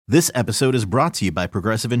This episode is brought to you by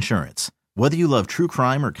Progressive Insurance. Whether you love true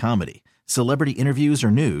crime or comedy, celebrity interviews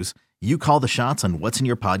or news, you call the shots on what's in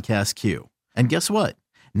your podcast queue. And guess what?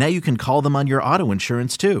 Now you can call them on your auto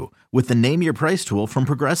insurance too with the Name Your Price tool from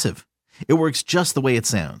Progressive. It works just the way it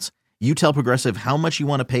sounds. You tell Progressive how much you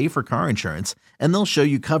want to pay for car insurance, and they'll show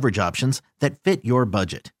you coverage options that fit your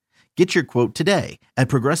budget. Get your quote today at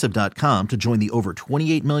Progressive.com to join the over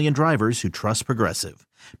 28 million drivers who trust Progressive.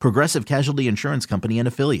 Progressive Casualty Insurance Company and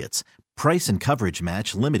Affiliates. Price and coverage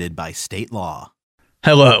match limited by state law.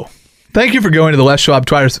 Hello. Thank you for going to the Les Schwab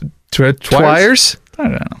Twires? I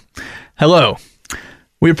don't know. Hello.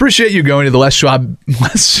 We appreciate you going to the Les Schwab.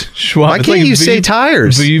 Why can't you say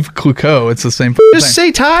tires? Vive Clicquot. It's the same Just thing.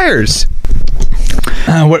 say tires.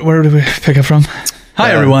 Where did we pick up from?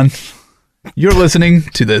 Hi, everyone. You're listening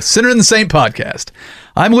to the Sinner in the Saint podcast.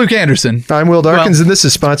 I'm Luke Anderson. I'm Will Darkins, and this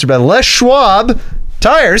is sponsored by Les Schwab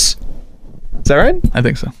Tires. Is that right? I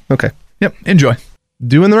think so. Okay. Yep. Enjoy.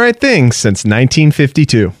 Doing the right thing since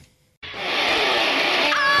 1952.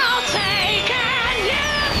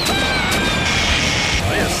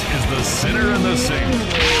 This is the Sinner in the Saint.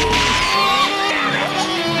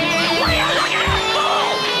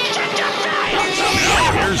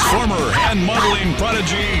 Now here's former hand modeling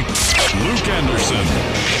prodigy Luke Anderson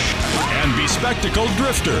and bespectacled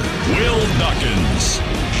drifter Will Dawkins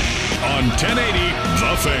on 1080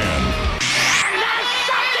 The Fan.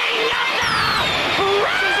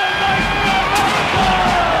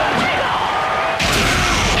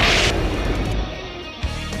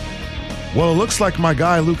 Well, it looks like my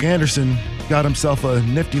guy Luke Anderson got himself a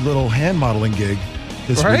nifty little hand modeling gig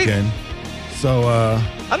this weekend. So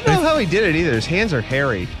I don't know how he did it either. His hands are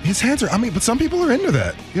hairy. His hands are, but some people are into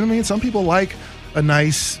that. You know what I mean? Some people like a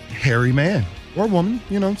nice, hairy man or woman.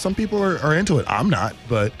 You know, some people are into it. I'm not,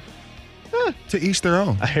 but to each their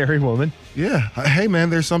own. A hairy woman? Yeah. Hey,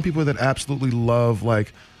 man, there's some people that absolutely love,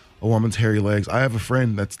 like, a woman's hairy legs. I have a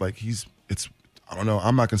friend that's like, I don't know,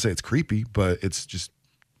 I'm not going to say it's creepy, but it's just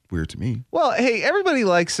weird to me. Well, hey, everybody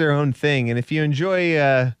likes their own thing, and if you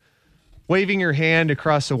enjoy waving your hand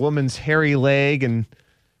across a woman's hairy leg and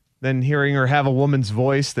then hearing her have a woman's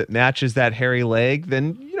voice that matches that hairy leg,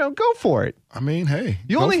 then, go for it. I mean, hey.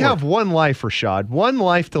 You only have one life, Rashad. One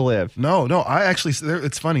life to live. No, I actually,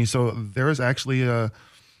 it's funny. So there was actually a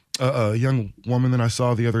young woman that I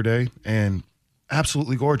saw the other day, and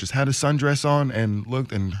absolutely gorgeous. Had a sundress on and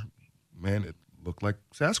looked, and man, it looked like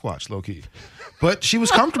Sasquatch, low key. But she was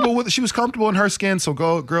comfortable with it. She was comfortable in her skin. So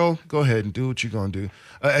go ahead and do what you're gonna do.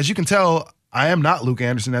 As you can tell, I am not Luke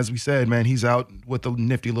Anderson, as we said. Man, he's out with the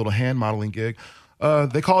nifty little hand modeling gig.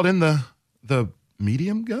 They called in the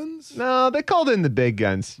medium guns. No, they called in the big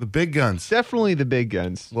guns. The big guns. Definitely the big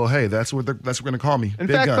guns. Well, hey, that's what they're gonna call me. In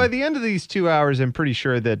big fact, gun. by the end of these 2 hours, I'm pretty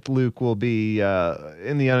sure that Luke will be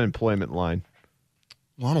in the unemployment line.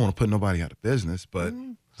 Well, I don't want to put nobody out of business, but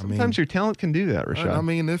sometimes your talent can do that, Rashad. I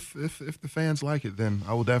mean, if the fans like it, then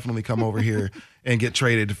I will definitely come over here and get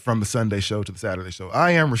traded from the Sunday show to the Saturday show.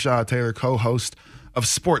 I am Rashad Taylor, co-host of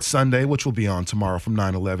Sports Sunday, which will be on tomorrow from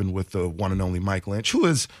 9/11 with the one and only Mike Lynch, who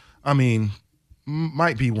is,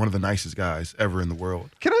 might be one of the nicest guys ever in the world.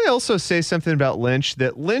 Can I also say something about Lynch?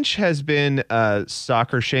 That Lynch has been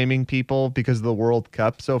soccer shaming people because of the World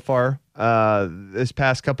Cup so far this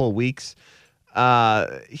past couple of weeks.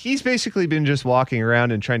 He's basically been just walking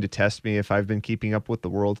around and trying to test me if I've been keeping up with the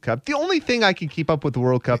World Cup. The only thing I can keep up with the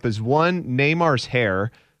World Cup is one, Neymar's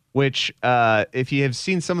hair, which if you have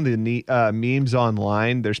seen some of the memes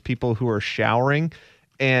online, there's people who are showering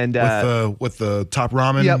and with the top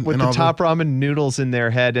ramen. Yeah, with the top ramen noodles in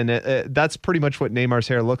their head, and that's pretty much what Neymar's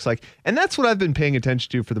hair looks like. And that's what I've been paying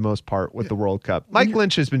attention to for the most part with the World Cup. Mike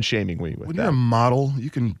Lynch has been shaming me with that. When you're a model, you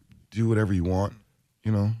can do whatever you want.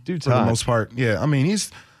 Dude's for hot. the most part. Yeah,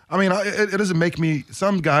 it doesn't make me,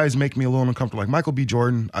 some guys make me a little uncomfortable. Like Michael B.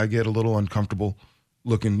 Jordan, I get a little uncomfortable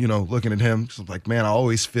looking at him. So like, man, I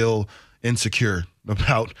always feel insecure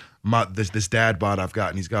about this dad bod I've got,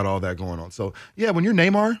 and he's got all that going on. So yeah, when you're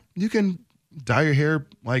Neymar, you can dye your hair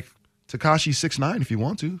like Tekashi 6ix9ine if you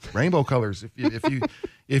want to, rainbow colors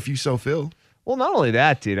if you so feel. Well, not only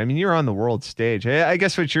that, dude. I mean, you're on the world stage. I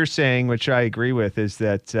guess what you're saying, which I agree with, is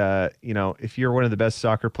that if you're one of the best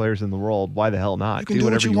soccer players in the world, why the hell not? You can do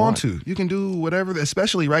whatever you want to. You can do whatever.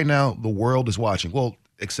 Especially right now, the world is watching. Well,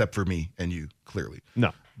 except for me and you, clearly.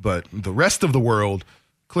 No, but the rest of the world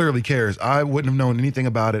clearly cares. I wouldn't have known anything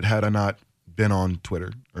about it had I not been on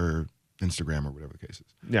Twitter or Instagram or whatever the case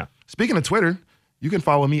is. Yeah. Speaking of Twitter, you can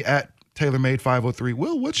follow me at TaylorMade503.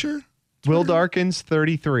 Will, what's your Will Darkins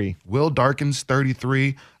 33. Will Darkins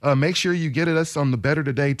 33. Make sure you get at us on the Better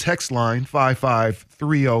Today text line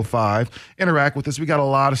 55305. Interact with us. We got a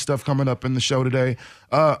lot of stuff coming up in the show today.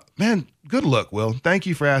 Man, good luck, Will. Thank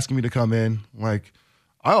you for asking me to come in. Like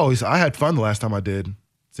I had fun the last time I did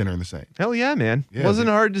Sinner in the Saint. Hell yeah, man. Yeah, Wasn't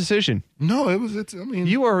a hard decision. No,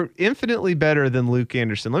 You are infinitely better than Luke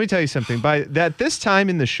Anderson. Let me tell you something. By this time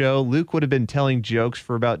in the show, Luke would have been telling jokes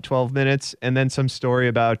for about 12 minutes and then some story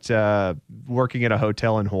about working at a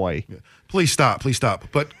hotel in Hawaii. Yeah. Please stop.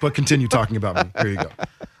 But continue talking about me. Here you go.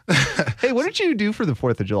 Hey, what did you do for the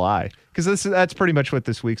 4th of July? Because that's pretty much what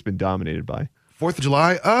this week's been dominated by. 4th of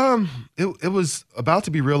July, it was about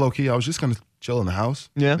to be real low key. I was just going to chill in the house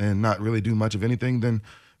and not really do much of anything. Then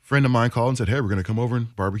a friend of mine called and said, hey, we're going to come over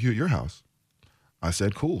and barbecue at your house. I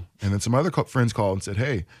said, cool. And then some other friends called and said,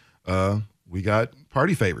 hey, we got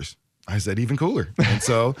party favors. I said, even cooler. And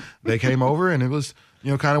so they came over, and it was,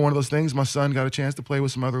 kind of one of those things. My son got a chance to play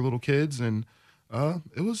with some other little kids, and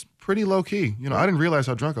it was pretty low key. I didn't realize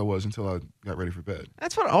how drunk I was until I got ready for bed.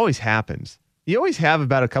 That's what always happens. You always have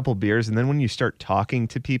about a couple beers, and then when you start talking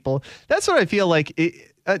to people, that's what I feel like.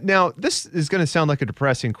 Now, this is going to sound like a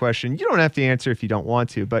depressing question. You don't have to answer if you don't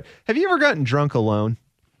want to, but have you ever gotten drunk alone?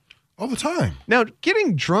 All the time. Now,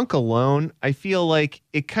 getting drunk alone, I feel like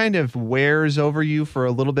it kind of wears over you for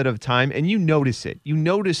a little bit of time, and you notice it. You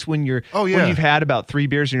notice when when you've had about 3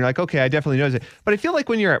 beers, and you're like, okay, I definitely notice it. But I feel like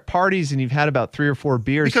when you're at parties and you've had about 3 or 4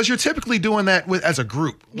 beers, because you're typically doing that as a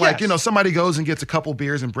group. Like, somebody goes and gets a couple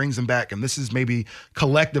beers and brings them back, and this is maybe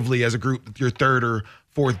collectively as a group your 3rd or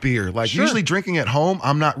 4th beer. Like usually drinking at home,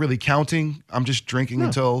 I'm not really counting. I'm just drinking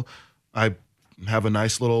until I have a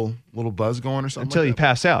nice little buzz going or something. Until you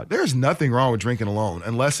pass out. There's nothing wrong with drinking alone,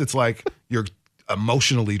 unless it's like you're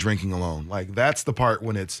emotionally drinking alone. Like that's the part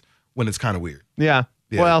when it's kind of weird. Yeah.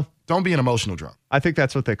 Well, don't be an emotional drunk. I think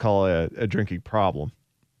that's what they call a drinking problem.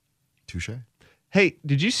 Touche. Hey,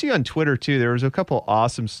 did you see on Twitter too? There was a couple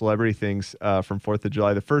awesome celebrity things from 4th of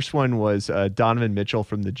July. The first one was Donovan Mitchell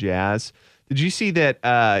from the Jazz. Did you see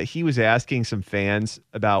that he was asking some fans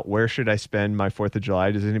about where should I spend my 4th of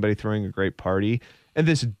July? Does anybody throwing a great party? And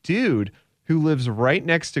this dude who lives right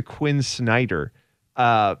next to Quinn Snyder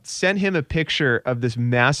sent him a picture of this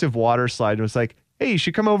massive water slide and was like, hey, you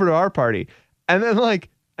should come over to our party. And then like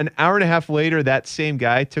an hour and a half later, that same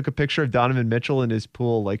guy took a picture of Donovan Mitchell in his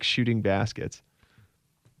pool, like shooting baskets.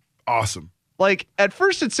 Awesome. Like, at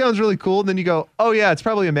first it sounds really cool, and then you go, oh, yeah, it's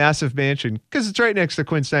probably a massive mansion because it's right next to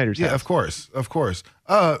Quinn Snyder's house. Yeah, of course.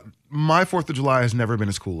 My 4th of July has never been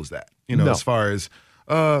as cool as that. As far as,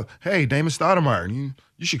 hey, Damon Stoudemire,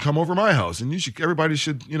 you should come over my house, and everybody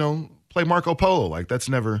should, play Marco Polo. Like,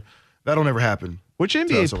 that'll never happen. Which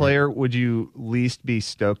NBA player would you least be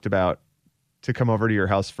stoked about to come over to your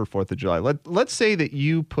house for 4th of July? Let's say that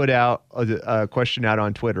you put out a question out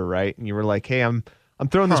on Twitter, right? And you were like, hey, I'm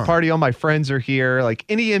throwing this party. All my friends are here. Like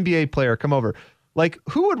any NBA player, come over. Like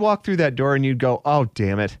who would walk through that door and you'd go, oh,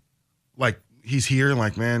 damn it. Like he's here.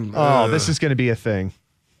 Like, man. Oh, this is going to be a thing.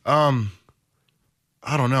 I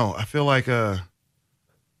don't know. I feel like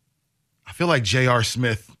J.R.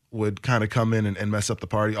 Smith would kind of come in and mess up the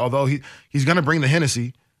party. Although he's going to bring the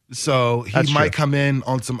Hennessy. So he might come in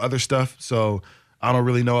on some other stuff. So I don't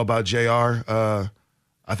really know about J.R.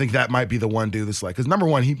 I think that might be the one dude that's like, because number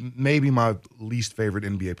one, he may be my least favorite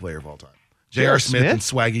NBA player of all time. J.R. Smith and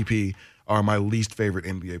Swaggy P are my least favorite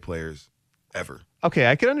NBA players ever. Okay,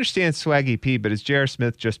 I can understand Swaggy P, but is J.R.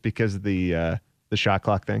 Smith just because of the shot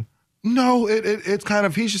clock thing? No, it's kind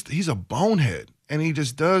of, he's a bonehead, and he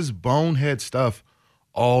just does bonehead stuff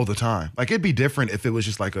all the time. Like, it'd be different if it was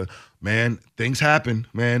just like man, things happen,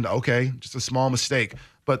 man, okay, just a small mistake.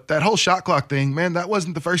 But that whole shot clock thing, man, that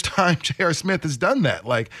wasn't the first time J.R. Smith has done that.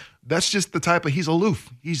 Like, that's just the type of, he's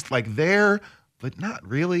aloof. He's like there, but not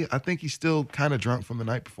really. I think he's still kind of drunk from the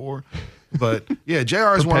night before. But yeah,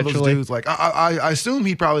 JR is one of those dudes. Like, I assume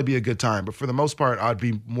he'd probably be a good time, but for the most part, I'd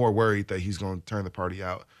be more worried that he's going to turn the party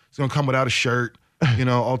out. He's going to come without a shirt,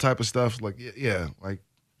 all type of stuff. Like, yeah, like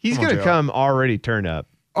he's going to come already turned up.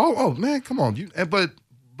 Oh man, come on.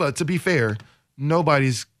 But to be fair,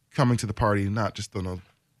 nobody's coming to the party not just on a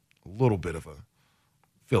little bit of a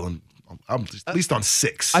feeling. I'm just, at least on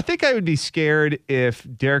 6. I think I would be scared if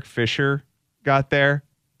Derek Fisher got there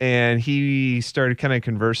and he started kind of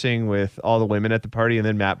conversing with all the women at the party, and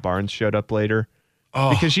then Matt Barnes showed up later.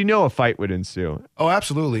 Oh. Because a fight would ensue. Oh,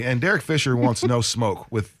 absolutely. And Derek Fisher wants no smoke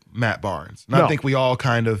with Matt Barnes. And I think we all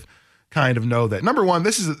kind of know that. Number one,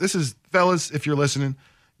 this is fellas, if you're listening,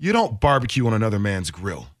 you don't barbecue on another man's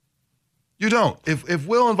grill. You don't. If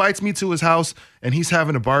Will invites me to his house and he's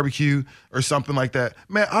having a barbecue or something like that,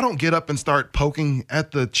 man, I don't get up and start poking at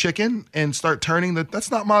the chicken and start turning that's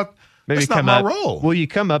not my role. Will you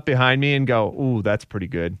come up behind me and go, ooh, that's pretty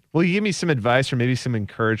good? Will you give me some advice or maybe some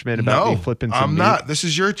encouragement about me flipping some I'm meat? not. This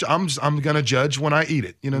is I'm going to judge when I eat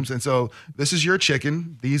it. You know what I'm saying? So this is your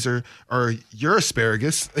chicken. These are your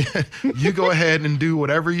asparagus. You go ahead and do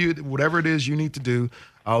whatever it is you need to do.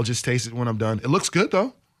 I'll just taste it when I'm done. It looks good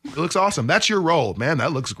though. It looks awesome. That's your role, man.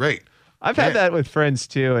 That looks great. I've had that with friends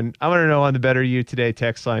too, and I want to know on the Better You Today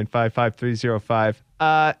text line 55305.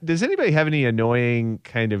 Does anybody have any annoying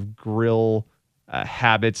kind of grill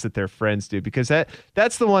habits that their friends do? Because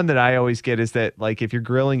that's the one that I always get is that, like, if you're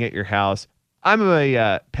grilling at your house, I'm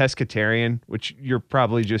a pescatarian, which you're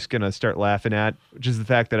probably just going to start laughing at, which is the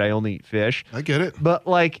fact that I only eat fish. I get it. But,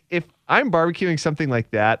 like, if I'm barbecuing something like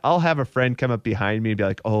that, I'll have a friend come up behind me and be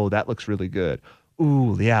like, oh, that looks really good.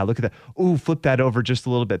 Ooh, yeah, look at that. Ooh, flip that over just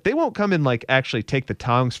a little bit. They won't come and like actually take the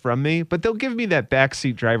tongs from me, but they'll give me that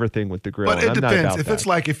backseat driver thing with the grill. But it depends. If it's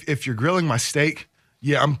like if you're grilling my steak,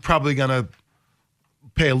 yeah, I'm probably gonna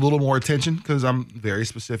pay a little more attention because I'm very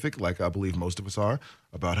specific, like I believe most of us are,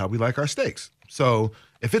 about how we like our steaks. So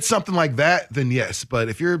if it's something like that, then yes. But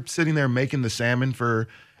if you're sitting there making the salmon for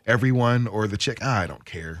everyone or the chicken, I don't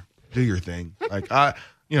care. Do your thing. Like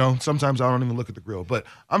sometimes I don't even look at the grill. But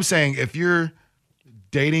I'm saying if you're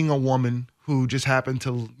dating a woman who just happened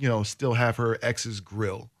to, still have her ex's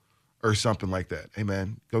grill or something like that. Hey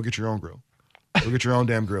man, go get your own grill. Go get your own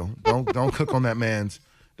damn grill. Don't cook on that man's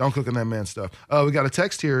stuff. We got a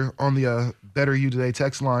text here on the Better You Today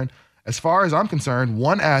text line. As far as I'm concerned,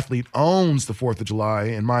 one athlete owns the 4th of July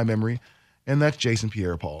in my memory, and that's Jason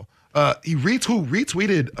Pierre-Paul. He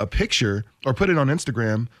retweeted a picture or put it on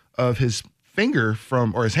Instagram of his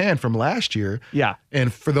his hand from last year. Yeah.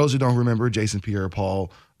 And for those who don't remember, Jason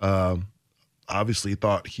Pierre-Paul obviously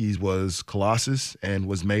thought he was Colossus and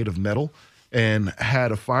was made of metal and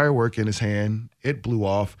had a firework in his hand. It blew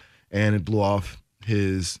off, and it blew off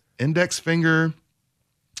his index finger,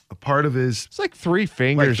 a part of his... It's like 3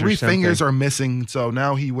 fingers Like 3 fingers are missing, so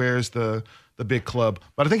now he wears the big club.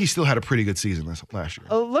 But I think he still had a pretty good season last year.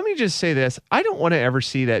 Let me just say this. I don't want to ever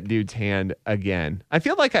see that dude's hand again. I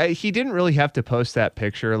feel like he didn't really have to post that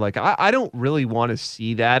picture. Like, I don't really want to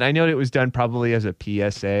see that. I know it was done probably as a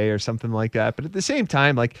PSA or something like that. But at the same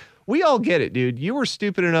time, like, we all get it, dude. You were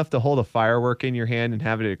stupid enough to hold a firework in your hand and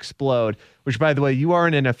have it explode, which, by the way, you are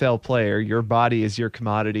an NFL player. Your body is your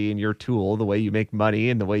commodity and your tool, the way you make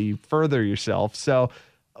money and the way you further yourself. So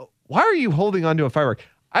why are you holding onto a firework?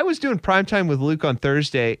 I was doing primetime with Luke on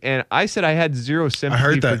Thursday, and I said I had zero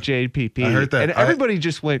sympathy for JPP. I heard that. And everybody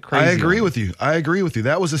just went crazy. I agree with you.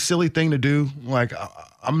 That was a silly thing to do. Like,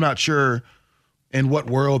 I'm not sure in what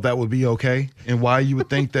world that would be okay and why you would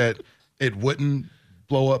think that it wouldn't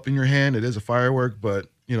blow up in your hand. It is a firework, but,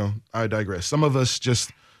 I digress. Some of us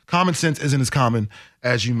just... Common sense isn't as common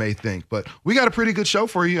as you may think. But we got a pretty good show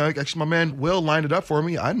for you. Actually, my man Will lined it up for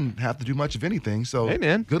me. I didn't have to do much of anything. So, hey,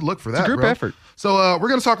 man. Good look for that, it's a group effort. So we're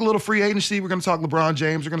going to talk a little free agency. We're going to talk LeBron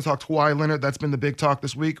James. We're going to talk Kawhi Leonard. That's been the big talk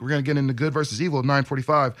this week. We're going to get into good versus evil at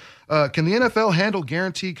 9:45. Can the NFL handle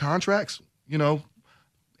guaranteed contracts?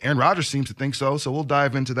 Aaron Rodgers seems to think so. So we'll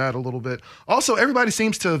dive into that a little bit. Also, everybody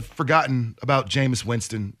seems to have forgotten about Jameis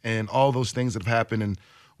Winston and all those things that have happened. And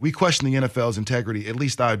we question the NFL's integrity. At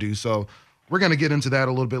least I do. So we're going to get into that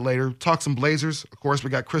a little bit later. Talk some Blazers. Of course, we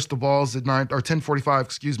got Crystal Balls at 10:45,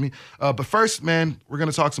 excuse me. But first, man, we're going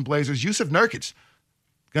to talk some Blazers. Yusuf Nurkic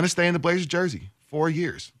going to stay in the Blazers jersey 4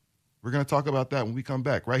 years. We're going to talk about that when we come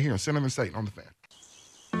back right here on Center and Satan on the Fan.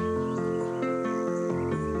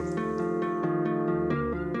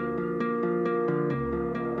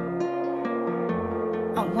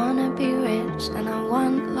 I wanna be rich and I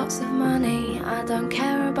want lots of money. I don't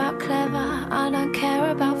care about clever, I don't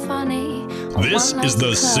care about funny. This is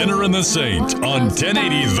the Sinner and the Saint on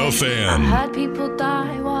 1080 The Fan. I heard people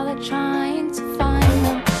die while they're trying to find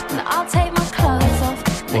them. And I'll take my clothes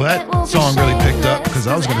off. Well, that song really picked up because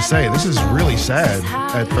I was going to say, this is really sad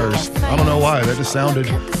at first. I don't know why. That just sounded...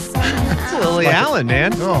 It's Lily Allen,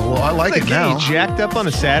 man. Oh, well, I like it now. Jacked up on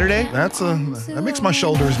a Saturday? That makes my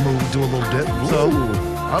shoulders do a little dip. So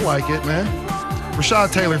I like it, man.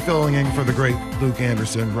 Rashad Taylor filling in for the great Luke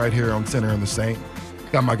Anderson right here on Center and the Saint.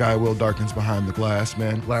 Got my guy Will Darkins behind the glass,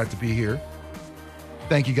 man. Glad to be here.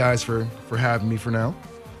 Thank you guys for having me for now.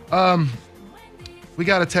 We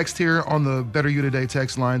got a text here on the Better You Today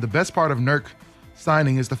text line. The best part of Nurk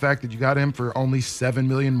signing is the fact that you got him for only $7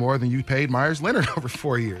 million more than you paid Myers Leonard over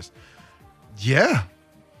 4 years. Yeah,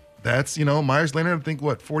 that's, Myers Leonard, I think,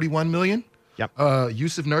 $41 million? Yep.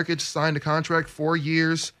 Yusuf Nurkic signed a contract, 4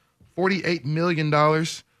 years, $48 million.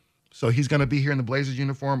 So he's going to be here in the Blazers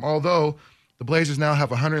uniform, although the Blazers now have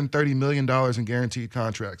 $130 million in guaranteed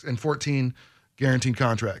contracts and 14 guaranteed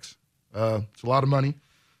contracts. It's a lot of money.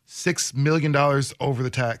 $6 million over the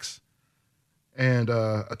tax and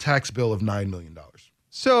a tax bill of $9 million.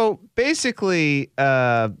 So basically,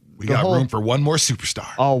 we got room for one more superstar.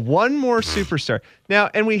 Oh, one more superstar. Now,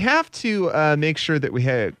 and we have to make sure that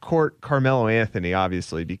we court Carmelo Anthony,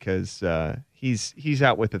 obviously, because he's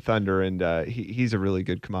out with the Thunder, and he's a really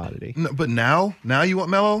good commodity. No, but now you want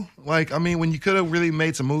Melo? Like, I mean, when you could have really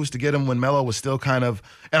made some moves to get him when Melo was still kind of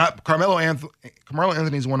 – and Carmelo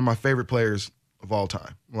Anthony is one of my favorite players of all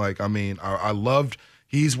time. Like, I mean, I loved –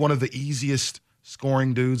 he's one of the easiest –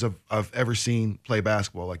 scoring dudes I've ever seen play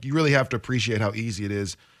basketball. Like, you really have to appreciate how easy it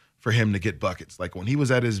is for him to get buckets. Like, when he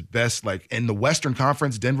was at his best, like in the Western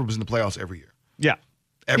Conference, Denver was in the playoffs every year. Yeah.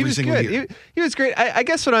 Every single year. He was great. I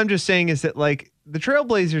guess what I'm just saying is that, like, the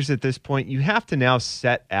Trailblazers at this point, you have to now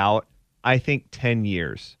set out, I think, 10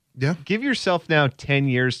 years. Yeah. Give yourself now 10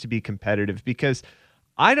 years to be competitive, because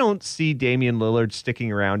I don't see Damian Lillard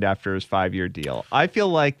sticking around after his 5-year deal. I feel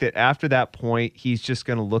like that after that point, he's just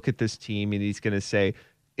going to look at this team and he's going to say,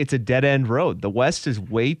 it's a dead-end road. The West is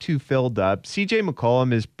way too filled up. CJ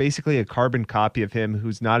McCollum is basically a carbon copy of him,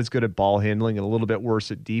 who's not as good at ball handling and a little bit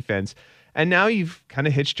worse at defense. And now you've kind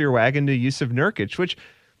of hitched your wagon to Yusuf Nurkic, which,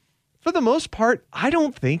 for the most part, I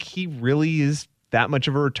don't think he really is that much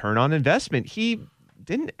of a return on investment. He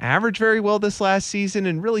didn't average very well this last season,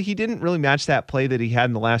 and really he didn't really match that play that he had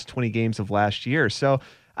in the last 20 games of last year. So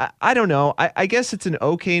I don't know. I guess it's an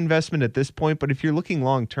okay investment at this point, but if you're looking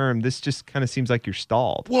long term, this just kind of seems like you're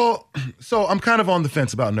stalled. Well, so I'm kind of on the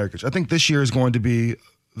fence about Nurkic. I think this year is going to be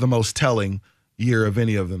the most telling year of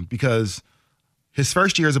any of them, because his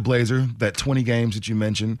first year as a Blazer, that 20 games that you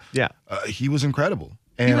mentioned, he was incredible.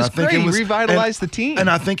 And he was I think great. It was, he revitalized the team. And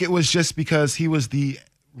I think it was just because he was the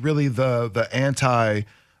anti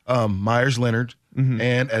Myers Leonard,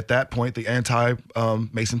 and at that point the anti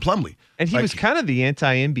Mason Plumlee. And he was kind of the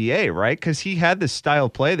anti NBA, right? Because he had this style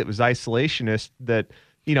of play that was isolationist. That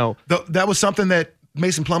that was something that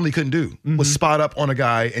Mason Plumlee couldn't do, was spot up on a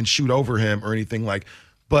guy and shoot over him or anything like.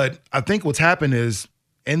 But I think what's happened is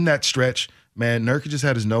in that stretch, man, Nurkic just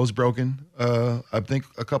had his nose broken. I think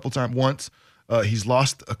a couple times. Once he's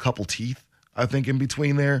lost a couple teeth, I think, in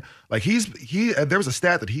between there. Like, there was a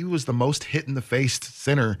stat that he was the most hit in the face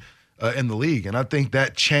center in the league, and I think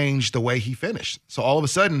that changed the way he finished. So all of a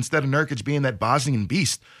sudden, instead of Nurkic being that Bosnian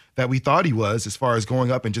beast that we thought he was, as far as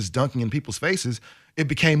going up and just dunking in people's faces, it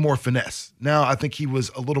became more finesse. Now I think he was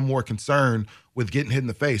a little more concerned with getting hit in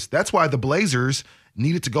the face. That's why the Blazers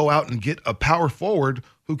needed to go out and get a power forward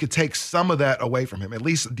who could take some of that away from him, at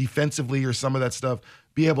least defensively, or some of that stuff,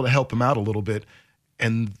 be able to help him out a little bit.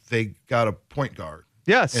 And they got a point guard.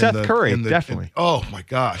 Yeah, Seth Curry, definitely. Oh, my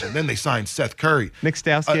gosh. And then they signed Seth Curry. Nick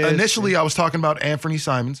Stauskas. Initially, I was talking about Anthony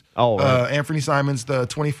Simons. Oh, right. Anthony Simons, the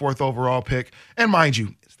 24th overall pick. And mind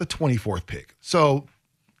you, it's the 24th pick. So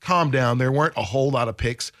calm down. There weren't a whole lot of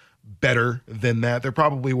picks better than that. There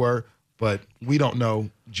probably were, but we don't know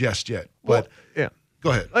just yet. But yeah. Go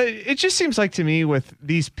ahead. It just seems like to me, with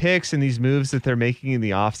these picks and these moves that they're making in the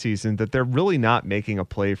offseason, that they're really not making a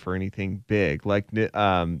play for anything big, like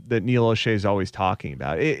that Neil O'Shea is always talking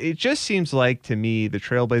about. It just seems like to me the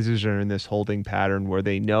Trailblazers are in this holding pattern where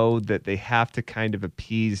they know that they have to kind of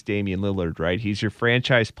appease Damian Lillard, right? He's your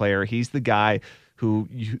franchise player. He's the guy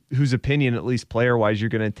whose opinion, at least player-wise, you're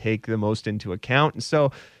going to take the most into account. And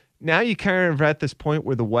so now you kind of are at this point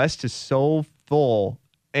where the West is so full,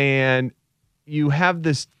 and you have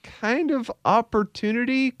this kind of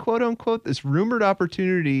opportunity, quote unquote, this rumored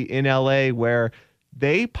opportunity in LA where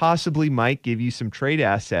they possibly might give you some trade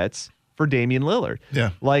assets for Damian Lillard.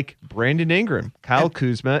 Yeah. Like Brandon Ingram, Kyle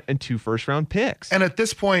Kuzma, and 2 first-round picks. And at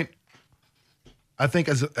this point, I think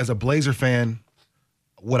as a Blazer fan,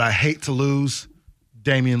 would I hate to lose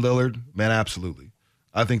Damian Lillard? Man, absolutely.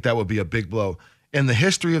 I think that would be a big blow. In the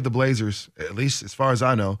history of the Blazers, at least as far as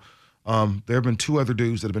I know, there have been 2 other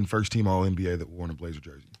dudes that have been first-team All-NBA that wore a Blazer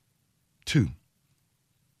jersey. 2.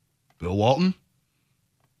 Bill Walton,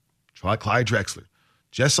 Clyde Drexler.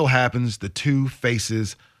 Just so happens the 2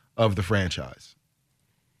 faces of the franchise.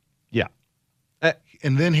 Yeah.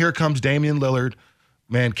 And then here comes Damian Lillard,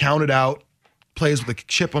 man, counted out, plays with a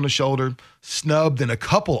chip on the shoulder, snubbed in a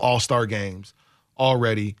couple All-Star games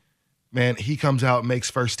already. Man, he comes out, makes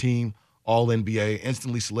first-team All-NBA,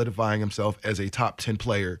 instantly solidifying himself as a top 10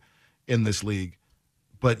 player in this league.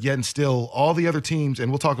 But yet and still, all the other teams,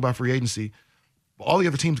 and we'll talk about free agency, all the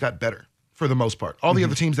other teams got better for the most part. All the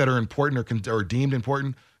other teams that are important or deemed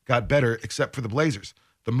important got better, except for the Blazers.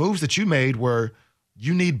 The moves that you made were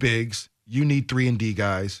You need bigs. You need 3-and-D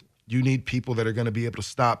guys. You need people that are going to be able to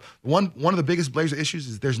stop. One of the biggest Blazer issues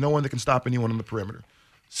is there's no one that can stop anyone on the perimeter.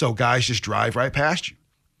 So guys just drive right past you.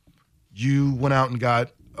 You went out and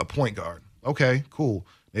got a point guard. Okay, cool.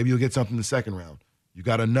 Maybe you'll get something in the second round. You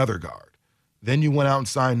got another guard. Then you went out and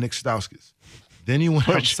signed Nick Stauskas. Then you went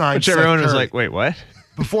out and signed which Seth everyone was Curry. like, wait, what?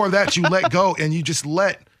 Before that, you let go and you just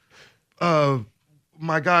let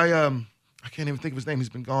my guy, I can't even think of his name. He's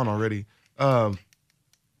been gone already.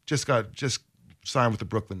 Just signed with the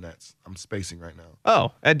Brooklyn Nets. I'm spacing right now.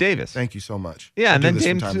 Oh, Ed Davis. Thank you so much. Yeah, I and do then this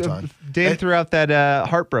from Dame, time to time. Dame threw out that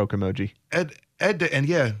heartbroken emoji. And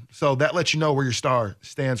yeah, so that lets you know where your star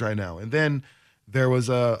stands right now. And then there was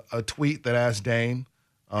a tweet that asked Dame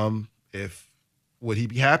if would he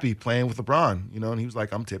be happy playing with LeBron, and he was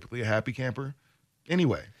like, I'm typically a happy camper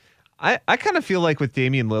anyway. I kind of feel like with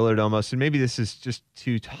Damian Lillard almost, and maybe this is just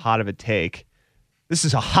too hot of a take. This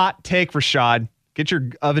is a hot take, Rashad. Get your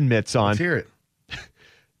oven mitts on. Let's hear it.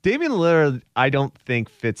 Damian Lillard, I don't think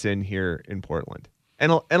fits in here in Portland.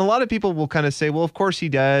 And a lot of people will kind of say, well, of course he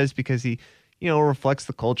does because he, reflects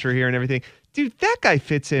the culture here and everything. Dude, that guy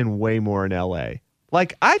fits in way more in LA.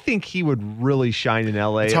 Like, I think he would really shine in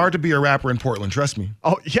LA. It's hard to be a rapper in Portland, trust me.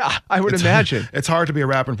 Oh, yeah, I would imagine. It's hard to be a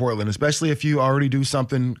rapper in Portland, especially if you already do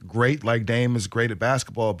something great like Dame is great at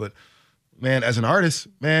basketball. But, man, as an artist,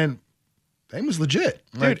 Dame was legit.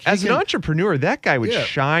 Dude, as an entrepreneur, that guy would Yeah.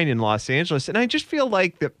 shine in Los Angeles. And I just feel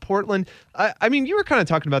like that Portland, I mean, you were kind of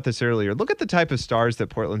talking about this earlier. Look at the type of stars that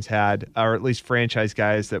Portland's had, or at least franchise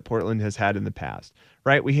guys that Portland has had in the past,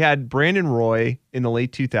 right? We had Brandon Roy in the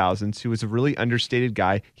late 2000s, who was a really understated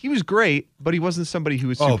guy. He was great, but he wasn't somebody who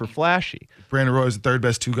was super flashy. Brandon Roy was the third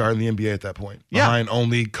best two guard in the NBA at that point, behind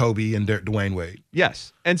only Kobe and Dwayne Wade.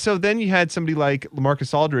 Yes. And so then you had somebody like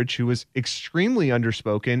LaMarcus Aldridge, who was extremely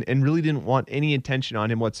underspoken and really didn't want any attention on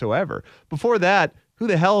him whatsoever. Before that, who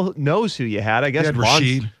the hell knows who you had? I guess You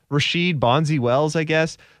had Rashid Bonzi Wells, I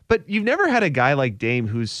guess. But you've never had a guy like Dame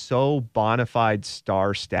who's so bona fide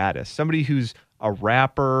star status, somebody who's a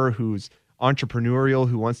rapper, who's entrepreneurial,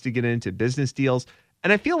 who wants to get into business deals.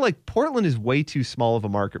 And I feel like Portland is way too small of a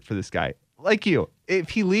market for this guy. Like you, if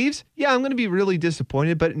he leaves, I'm going to be really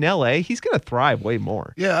disappointed. But in LA, he's going to thrive way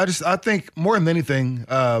more. Yeah, I think more than anything,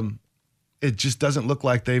 it just doesn't look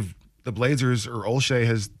like the Blazers or Olshey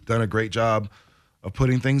has done a great job of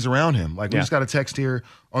putting things around him. Like, we just got a text here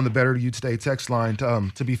on the Better You Today text line.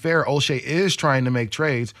 To be fair, Olshey is trying to make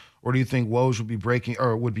trades, or do you think Woj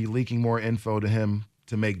would be leaking more info to him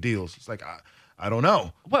to make deals? It's like, I don't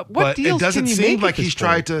know. What but deals it doesn't can you seem make like at this he's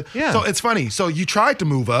tried point? to. Yeah. So it's funny. So you tried to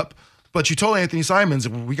move up, but you told Anthony Simons,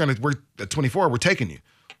 we're at 24, we're taking you.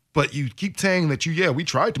 But you keep saying that we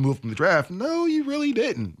tried to move from the draft. No, you really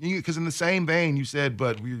didn't. Because in the same vein, you said,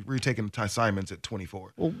 but we're taking Ty Simons at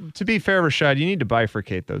 24. Well, to be fair, Rashad, you need to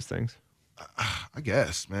bifurcate those things. I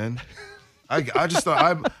guess, man. I just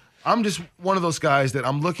thought I'm just one of those guys that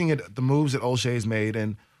I'm looking at the moves that Olshey's made,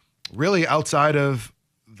 and really outside of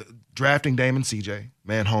drafting Dame and CJ,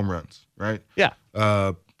 home runs, right? Yeah.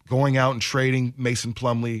 Going out and trading Mason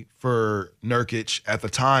Plumlee for Nurkic. At the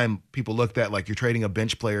time, people looked at like you're trading a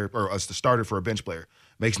bench player or the starter for a bench player.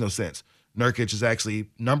 Makes no sense. Nurkic is actually,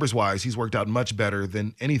 numbers-wise, he's worked out much better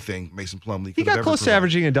than anything Mason Plumlee He could have got ever close to provided.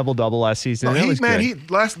 averaging a double-double last season. No, That was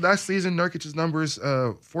good. last season, Nurkic's numbers,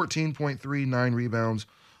 14.3, 9 rebounds,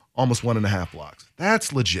 almost 1.5 blocks.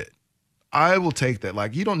 That's legit. I will take that.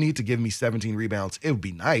 Like, you don't need to give me 17 rebounds. It would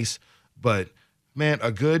be nice, but, man,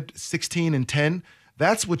 a good 16 and 10,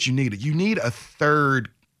 that's what you need. You need a third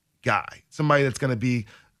guy, somebody that's going to be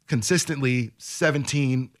consistently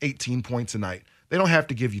 17, 18 points a night. They don't have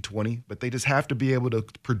to give you 20, but they just have to be able to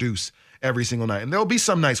produce every single night. And there'll be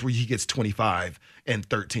some nights where he gets 25 and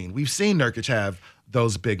 13. We've seen Nurkic have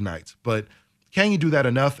those big nights, but can you do that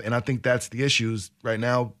enough? And I think that's the issues right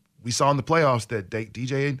now. We saw in the playoffs that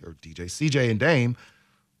CJ and Dame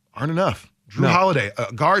aren't enough. Drew Holiday,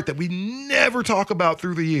 a guard that we never talk about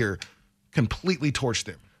through the year, completely torched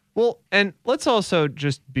him. Well, and let's also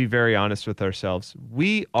just be very honest with ourselves.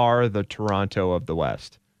 We are the Toronto of the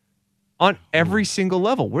West. On every single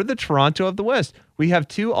level, we're the Toronto of the West. We have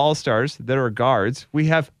 2 all-stars that are guards. We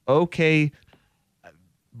have okay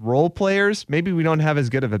role players. Maybe we don't have as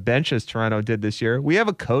good of a bench as Toronto did this year. We have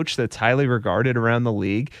a coach that's highly regarded around the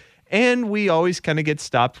league, and we always kind of get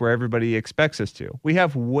stopped where everybody expects us to. We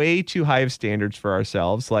have way too high of standards for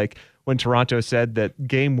ourselves. Like when Toronto said that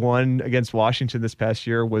game 1 against Washington this past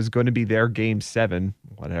year was going to be their game 7,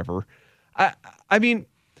 whatever. I mean,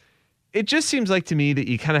 it just seems like to me that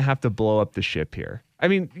you kind of have to blow up the ship here. I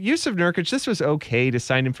mean, Yusuf Nurkic, this was okay to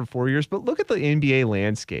sign him for 4 years, but look at the NBA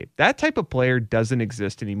landscape. That type of player doesn't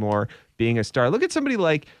exist anymore being a star. Look at somebody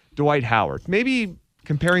like Dwight Howard. Maybe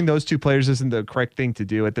comparing those two players isn't the correct thing to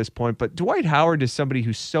do at this point, but Dwight Howard is somebody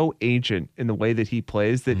who's so ancient in the way that he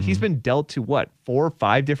plays that he's been dealt to, 4 or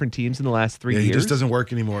 5 different teams in the last 3 years? He just doesn't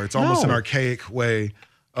work anymore. It's almost an archaic way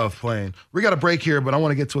of playing. We got a break here, but I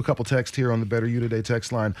want to get to a couple texts here on the Better You Today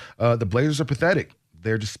text line. The Blazers are pathetic.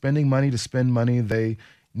 They're just spending money to spend money. They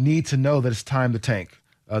need to know that it's time to tank.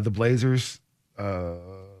 The Blazers are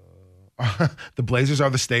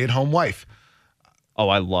the stay-at-home wife. Oh,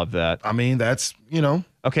 I love that. I mean, that's,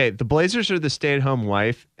 Okay, the Blazers are the stay-at-home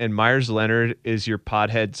wife, and Myers Leonard is your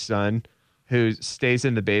pothead son who stays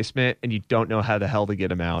in the basement, and you don't know how the hell to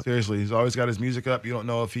get him out. Seriously, he's always got his music up. You don't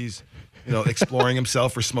know if he's, exploring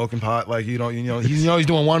himself or smoking pot. Like he's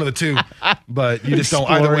doing one of the two, but you just don't.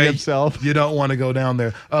 Either way, himself. You don't want to go down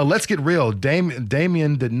there. Let's get real.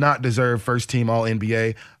 Damian did not deserve first team All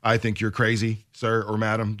NBA. I think you're crazy, sir or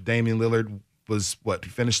madam. Damian Lillard was he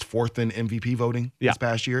finished 4th in MVP voting this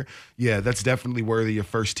past year. Yeah, that's definitely worthy of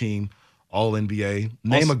first team All NBA.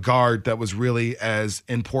 Name a guard that was really as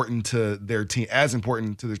important to their team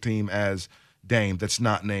as Dame that's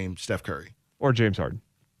not named Steph Curry or James Harden.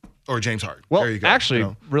 Well, there you go.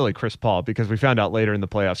 Actually, really Chris Paul, because we found out later in the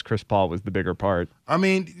playoffs Chris Paul was the bigger part. I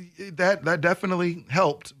mean, that definitely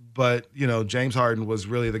helped, but James Harden was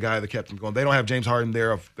really the guy that kept them going. They don't have James Harden.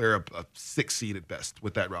 They're a 6th seed at best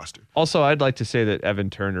with that roster. Also, I'd like to say that Evan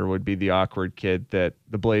Turner would be the awkward kid that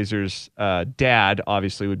the Blazers' dad,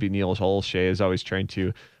 obviously, would be Neil Olshey, is always trying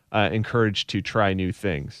to encourage to try new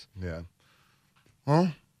things. Yeah.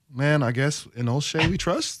 Well, man, I guess in Olshey we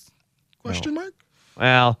trust? Question mark?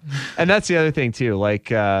 Well, and that's the other thing, too.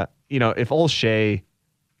 Like, if Olshey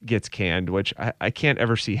gets canned, which I can't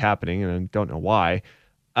ever see happening, and I don't know why,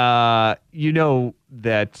 that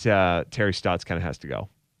Terry Stotts kind of has to go.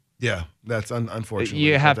 Yeah, that's unfortunate.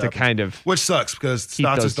 You have to kind of... Which sucks, because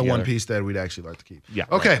Stotts is the one piece that we'd actually like to keep. Yeah.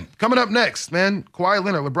 Okay, right. Coming up next, man, Kawhi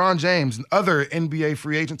Leonard, LeBron James, and other NBA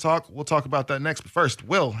free agent talk. We'll talk about that next. But first,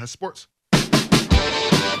 Will has sports.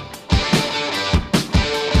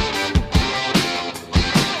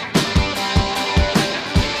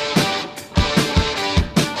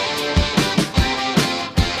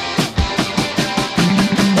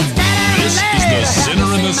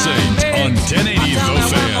 Saint on 1080 The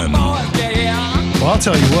Fan. Well, I'll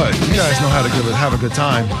tell you what, you guys know how to have a good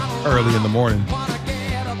time early in the morning.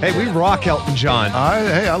 Hey, we rock Elton John.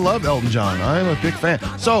 I love Elton John. I'm a big fan.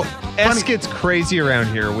 So S gets crazy around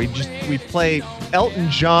here. We play Elton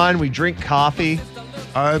John. We drink coffee.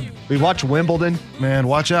 We watch Wimbledon. Man,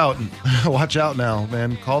 watch out. Watch out now,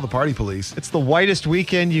 man. Call the party police. It's the whitest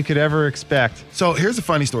weekend you could ever expect. So here's a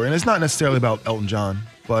funny story, and it's not necessarily about Elton John,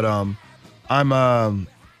 but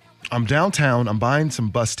I'm downtown. I'm buying some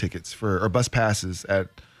bus tickets or bus passes at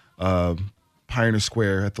Pioneer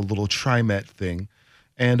Square at the little TriMet thing.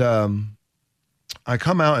 And I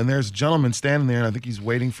come out, and there's a gentleman standing there, and I think he's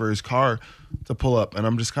waiting for his car to pull up. And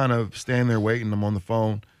I'm just kind of standing there waiting. I'm on the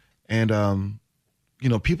phone. And,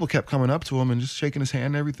 people kept coming up to him and just shaking his hand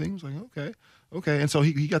and everything. I was like, okay. And so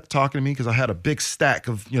he got to talking to me because I had a big stack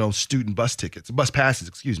of, student bus passes,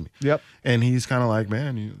 excuse me. Yep. And he's kind of like,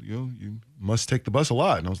 man, you must take the bus a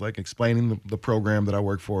lot. And I was like explaining the program that I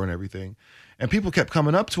work for and everything. And people kept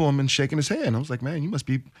coming up to him and shaking his hand. I was like, man, you must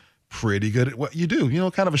be pretty good at what you do.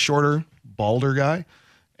 Kind of a shorter, balder guy.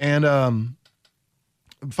 And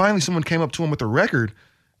finally someone came up to him with a record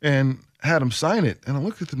and had him sign it. And I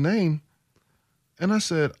looked at the name and I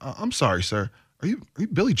said, I'm sorry, sir. Are you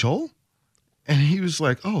Billy Joel? And he was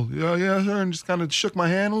like, oh, yeah, sir. And just kind of shook my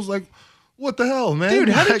hand. I was like, what the hell, man? Dude,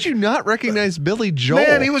 how did you not recognize Billy Joel?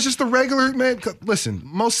 Man, he was just a regular man. Listen,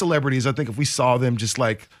 most celebrities, I think if we saw them just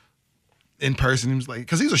like in person, he was like,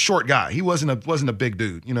 because he's a short guy. He wasn't a big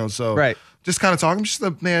dude, so right. Just kind of talking, just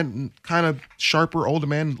a man, kind of sharper, older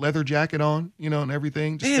man, leather jacket on, and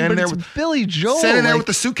everything. Just standing there with Billy Joel. Standing there with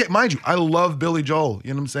the suitcase. Mind you, I love Billy Joel.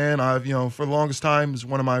 You know what I'm saying? I've, for the longest time, is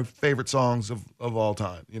one of my favorite songs of all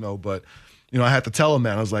time, but I had to tell him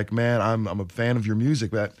that. I was like, man, I'm a fan of your music,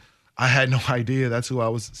 but I had no idea that's who I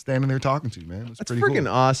was standing there talking to, man. That's pretty freaking cool.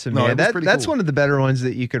 Awesome, man. That's cool. One of the better ones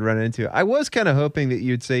that you could run into. I was kind of hoping that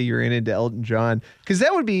you'd say you're into Elton John, because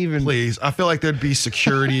that would be even... Please. I feel like there'd be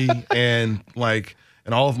security and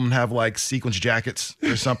all of them have like sequence jackets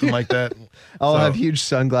or something like that. I'll have huge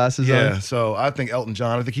sunglasses on. Yeah, so I think Elton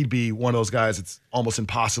John, I think he'd be one of those guys it's almost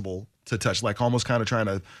impossible to touch, like almost kind of trying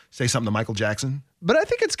to say something to Michael Jackson. But I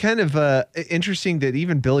think it's kind of interesting that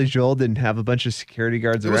even Billy Joel didn't have a bunch of security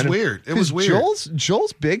guards around him. It was weird.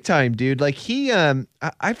 Joel's big time, dude. Like he,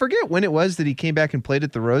 I forget when it was that he came back and played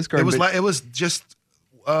at the Rose Garden. It was just.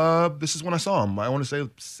 This is when I saw him. I want to say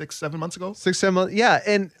 6-7 months ago. 6-7 months, yeah.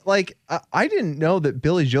 And like, I didn't know that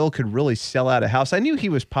Billy Joel could really sell out a house. I knew he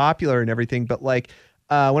was popular and everything, but like,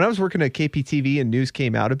 when I was working at KPTV and news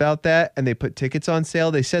came out about that, and they put tickets on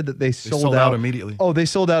sale, they said that they sold out immediately. Oh, they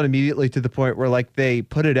sold out immediately to the point where like they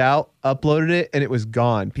put it out, uploaded it, and it was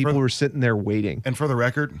gone. People were sitting there waiting. And for the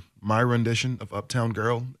record, my rendition of Uptown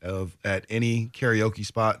Girl at any karaoke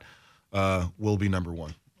spot will be number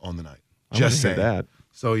one on the night. Just saying that.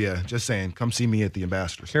 So yeah, just saying, come see me at the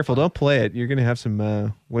Ambassadors. Careful, don't play it. You're gonna have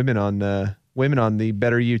some women on the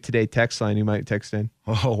Better You Today text line who might text in.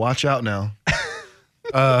 Oh, watch out now.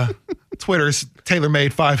 Twitter's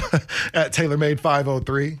TaylorMade5 at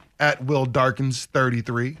TaylorMade503 at Will Darkins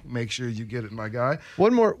 33. Make sure you get it, my guy.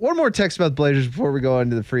 One more text about the Blazers before we go on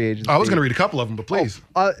to the free agency. I was gonna read a couple of them, but please.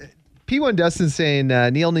 P1 Dustin saying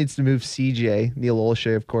Neil needs to move CJ, Neil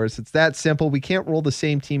Olshey, of course. It's that simple. We can't roll the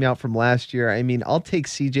same team out from last year. I mean, I'll take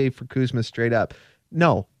CJ for Kuzma straight up.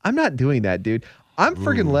 No, I'm not doing that, dude. I'm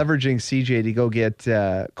freaking leveraging CJ to go get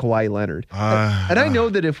Kawhi Leonard. And I know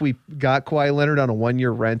that if we got Kawhi Leonard on a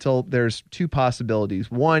 1-year rental, there's two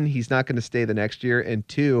possibilities. One, he's not going to stay the next year. And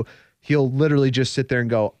two, he'll literally just sit there and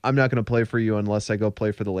go, I'm not going to play for you unless I go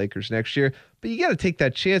play for the Lakers next year. But you got to take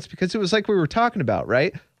that chance because it was like we were talking about,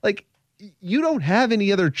 right? Like, you don't have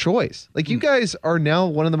any other choice. Like, you guys are now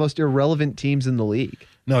one of the most irrelevant teams in the league.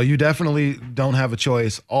 No, you definitely don't have a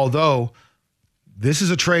choice. Although, this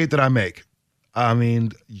is a trade that I make. I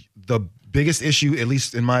mean, the biggest issue, at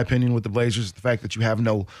least in my opinion, with the Blazers is the fact that you have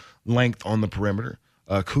no length on the perimeter.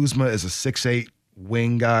 Kuzma is a 6'8"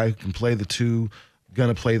 wing guy who can play the 2,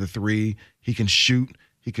 gonna play the 3. He can shoot.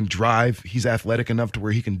 He can drive. He's athletic enough to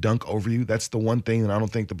where he can dunk over you. That's the one thing that I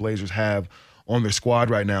don't think the Blazers have on their squad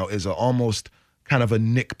right now is almost kind of a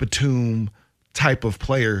Nick Batum type of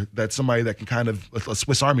player, that's somebody that can kind of a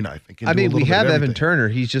Swiss Army knife. And can I do mean, a we little bit have of Evan everything. Turner.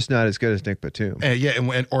 He's just not as good as Nick Batum.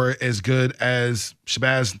 Or as good as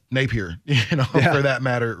Shabazz Napier, for that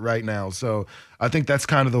matter right now. So I think that's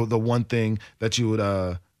kind of the one thing that you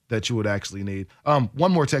would actually need.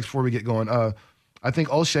 One more text before we get going. I think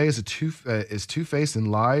Olshey is two-faced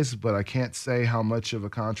and lies, but I can't say how much of a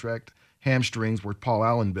contract hamstrings were Paul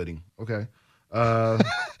Allen bidding. Okay.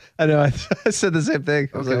 I know. I said the same thing.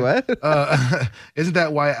 I was like, what? Isn't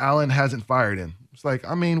that why Allen hasn't fired him? It's like,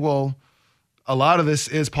 I mean, well, a lot of this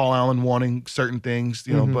is Paul Allen wanting certain things,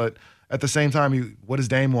 but at the same time, what does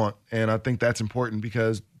Dame want? And I think that's important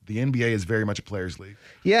because the NBA is very much a players' league.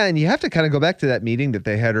 Yeah, and you have to kind of go back to that meeting that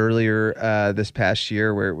they had earlier this past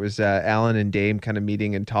year where it was Allen and Dame kind of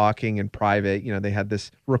meeting and talking in private. They had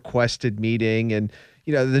this requested meeting, and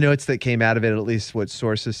the notes that came out of it, at least what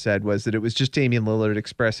sources said, was that it was just Damian Lillard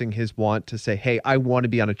expressing his want to say, hey, I want to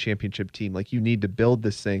be on a championship team. Like, you need to build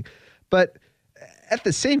this thing. But at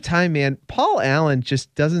the same time, man, Paul Allen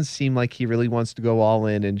just doesn't seem like he really wants to go all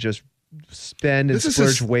in and just spend and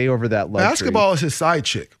splurge way over that luxury. Basketball is his side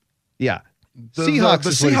chick. Yeah. The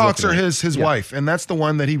Seahawks are his wife, and that's the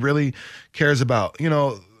one that he really cares about.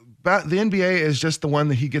 The NBA is just the one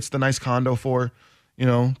that he gets the nice condo for,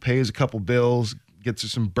 pays a couple bills, gets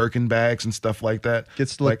some Birkin bags and stuff like that.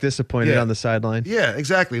 Gets to look disappointed on the sideline. Yeah,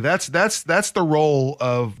 exactly. That's the role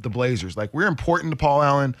of the Blazers. Like, we're important to Paul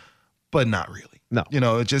Allen, but not really. No.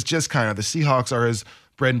 It's just kind of the Seahawks are his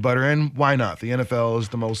bread and butter, and why not? The NFL is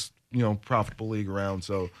the most profitable league around.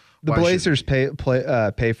 So the Blazers pay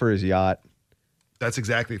for his yacht. That's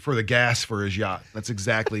exactly for the gas for his yacht. That's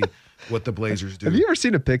exactly what the Blazers do. Have you ever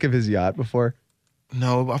seen a pic of his yacht before?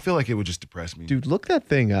 No, I feel like it would just depress me. Dude, look that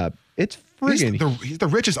thing up. It's friggin' He's the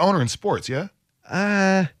richest owner in sports, yeah?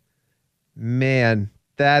 Man,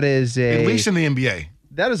 that is at least in the NBA.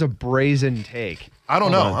 That is a brazen take. I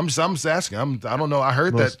don't know. I'm just asking. I don't know. I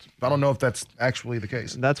heard that. I don't know if that's actually the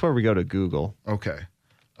case. That's where we go to Google. Okay.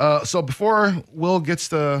 So before Will gets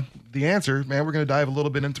the answer, man, we're going to dive a little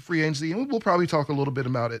bit into free agency, and we'll probably talk a little bit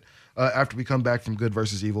about it after we come back from Good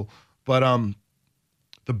versus Evil. But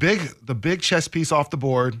the big chess piece off the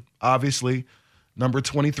board, obviously, number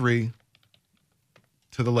 23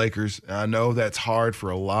 to the Lakers. And I know that's hard for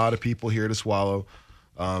a lot of people here to swallow.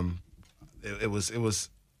 It was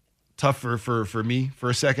tough for me for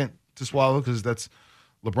a second to swallow because that's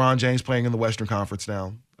LeBron James playing in the Western Conference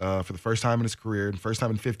now for the first time in his career and first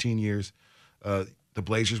time in 15 years. The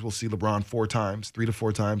Blazers will see LeBron 3 to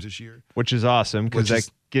 4 times this year. Which is awesome because that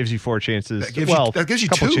gives you 4 chances. That gives you two.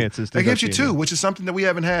 That gives you two, which is something that we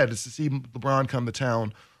haven't had, is to see LeBron come to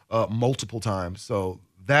town multiple times. So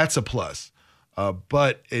that's a plus.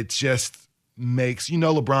 But it just makes,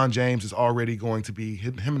 LeBron James is already going to be,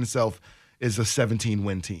 him himself is a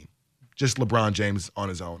 17-win team. Just LeBron James on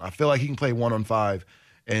his own. I feel like he can play 1-on-5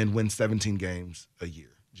 and win 17 games a year,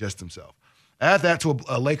 just himself. Add that to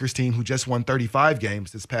a Lakers team who just won 35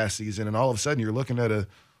 games this past season, and all of a sudden you're looking at a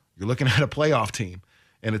playoff team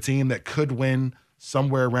and a team that could win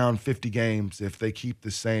somewhere around 50 games if they keep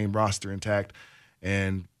the same roster intact.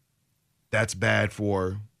 And that's bad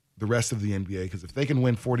for the rest of the NBA, because if they can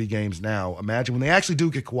win 40 games now, imagine when they actually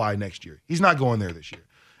do get Kawhi next year. He's not going there this year.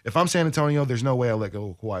 If I'm San Antonio, there's no way I'll let go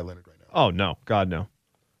of Kawhi Leonard right now. Oh, no. God, no.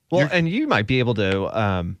 Well, and you might be able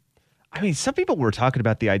to some people were talking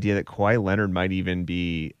about the idea that Kawhi Leonard might even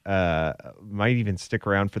stick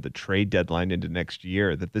around for the trade deadline into next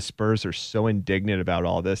year, that the Spurs are so indignant about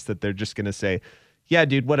all this that they're just going to say, yeah,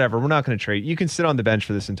 dude, whatever. We're not going to trade. You can sit on the bench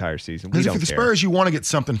for this entire season. We don't for the care. Spurs, you want to get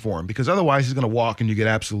something for him, because otherwise he's going to walk and you get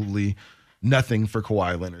absolutely nothing for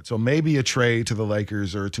Kawhi Leonard. So maybe a trade to the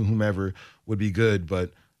Lakers or to whomever would be good,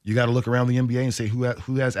 but you got to look around the NBA and say who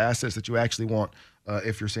has assets that you actually want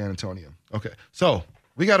if you're San Antonio. Okay, so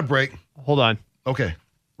we got a break. Hold on. Okay.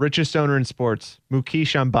 Richest owner in sports,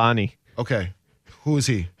 Mukesh Ambani. Okay. Who is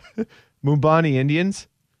he? Mumbai Indians.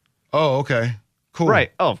 Oh, okay. Cool.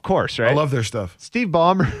 Right. Oh, of course, right? I love their stuff. Steve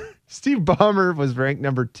Ballmer was ranked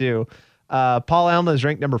number 2. Paul Allen is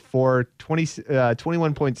ranked number 4,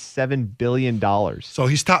 $21.7 billion. So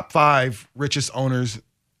he's top 5 richest owners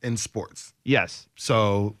in sports. Yes.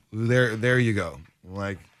 So there you go.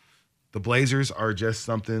 Like, the Blazers are just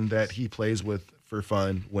something that he plays with for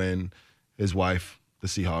fun when his wife, the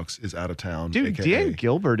Seahawks, is out of town. Dude, Dan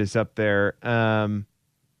Gilbert is up there.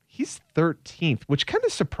 He's 13th, which kind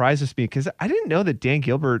of surprises me because I didn't know that Dan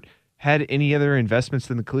Gilbert had any other investments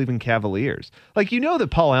than the Cleveland Cavaliers. Like, that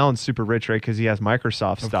Paul Allen's super rich, right? Because he has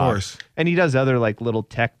Microsoft stock. Of course. And he does other little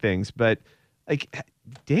tech things. But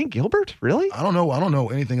Dan Gilbert, really? I don't know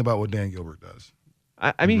anything about what Dan Gilbert does.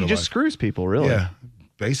 I mean, he just screws people, really. Yeah,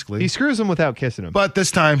 basically. He screws them without kissing them. But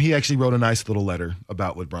this time, he actually wrote a nice little letter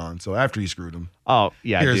about LeBron. So after he screwed him,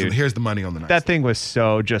 here's the money on the nice. That thing was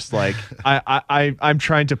so just like, I'm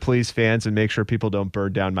trying to please fans and make sure people don't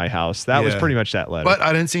burn down my house. That was pretty much that letter. But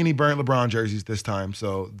I didn't see any burnt LeBron jerseys this time.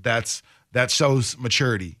 So that shows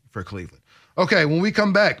maturity for Cleveland. Okay, when we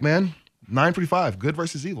come back, man, 9:45, good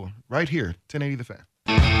versus evil, right here, 1080 The Fan.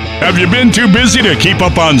 Have you been too busy to keep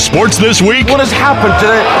up on sports this week? What has happened to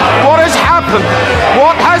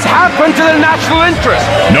the national interest?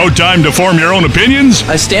 No time to form your own opinions?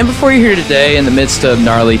 I stand before you here today in the midst of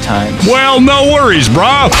gnarly times. Well, no worries,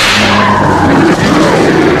 brah.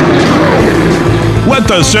 Let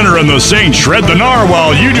the sinner and the saint shred the gnar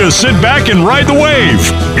while you just sit back and ride the wave.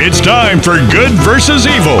 It's time for Good versus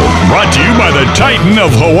Evil, brought to you by the Titan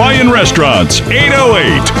of Hawaiian Restaurants,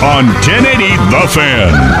 808 on 1080 The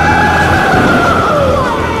Fan.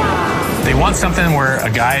 They want something where a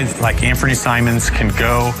guy like Anthony Simons can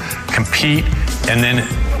go, compete, and then,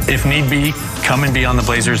 if need be, come and be on the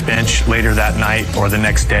Blazers bench later that night or the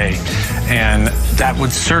next day. And that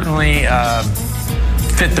would certainly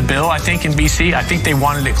fit the bill, I think, in BC. I think they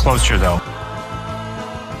wanted it closer, though.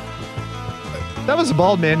 That was a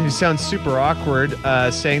bald man who sounds super awkward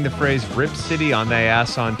saying the phrase "Rip City on the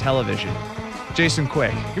ass" on television. Jason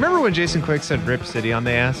Quick. You remember when Jason Quick said "Rip City on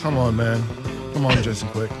the ass"? Come on, man. Come on, Jason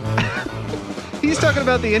Quick, man. He's talking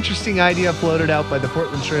about the interesting idea floated out by the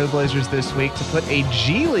Portland Trail Blazers this week to put a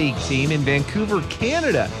G League team in Vancouver,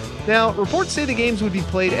 Canada. Now, reports say the games would be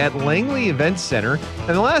played at Langley Events Center, and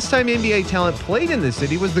the last time NBA talent played in the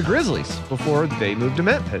city was the Grizzlies, before they moved to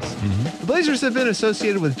Memphis. Mm-hmm. The Blazers have been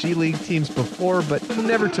associated with G League teams before, but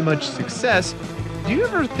never to much success. Do you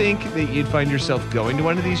ever think that you'd find yourself going to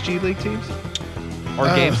one of these G League teams? Or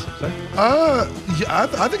games? Sorry. Yeah,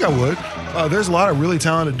 I think I would. There's a lot of really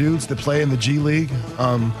talented dudes that play in the G League.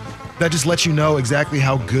 That just lets you know exactly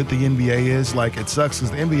how good the NBA is. Like, it sucks because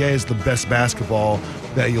the NBA is the best basketball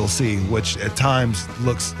that you'll see, which at times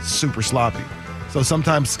looks super sloppy. So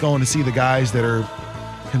sometimes going to see the guys that are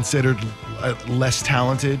considered less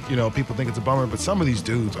talented, people think it's a bummer, but some of these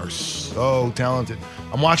dudes are so talented.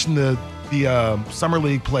 I'm watching the Summer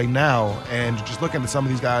League play now and just looking at some of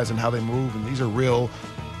these guys and how they move, and these are real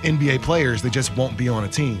NBA players. They just won't be on a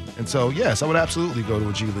team. And so, yes, I would absolutely go to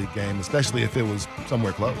a G League game, especially if it was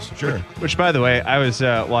somewhere close. Sure. Which, by the way, I was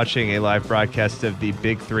watching a live broadcast of the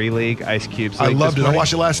Big 3 League, Ice Cube's league. I loved it. I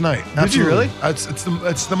watched it last night. Absolutely. Did you really?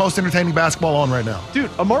 It's the most entertaining basketball on right now. Dude,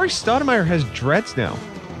 Amari Stoudemire has dreads now.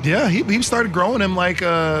 Yeah, he started growing them like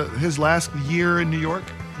his last year in New York.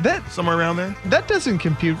 Somewhere around there. That doesn't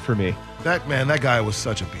compute for me. That guy was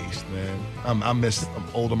such a beast, man. I miss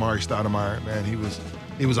old Amari Stoudemire, man.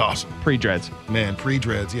 He was awesome. Pre-dreads. Man,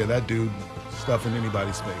 pre-dreads. Yeah, that dude stuffing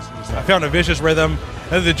anybody's face. I found a vicious rhythm.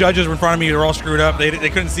 The judges were in front of me. They were all screwed up. They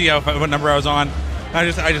couldn't see what number I was on. I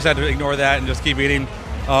just had to ignore that and just keep eating.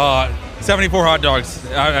 74 hot dogs.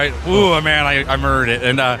 I murdered it.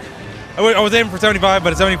 And I was aiming for 75,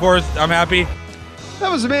 but at 74, I'm happy.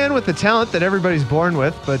 That was a man with the talent that everybody's born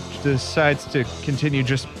with, but decides to continue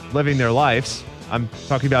just living their lives. I'm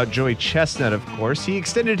talking about Joey Chestnut, of course. He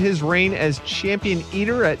extended his reign as champion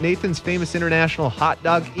eater at Nathan's famous international hot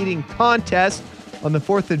dog eating contest. On the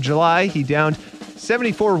 4th of July, he downed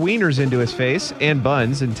 74 wieners into his face and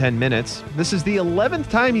buns in 10 minutes. This is the 11th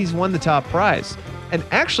time he's won the top prize. And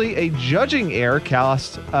actually, a judging error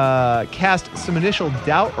cast some initial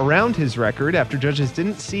doubt around his record after judges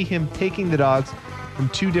didn't see him taking the dogs from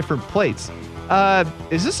 2 different plates.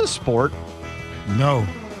 Is this a sport? No.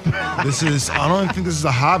 I don't think this is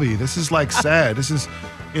a hobby. This is like sad. This is,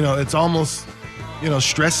 it's almost,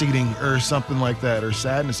 stress eating or something like that, or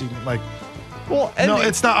sadness eating. Like, well, no,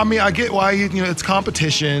 it's not. I mean, I get why, it's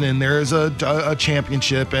competition and there's a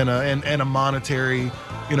championship and a monetary,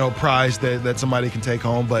 prize that somebody can take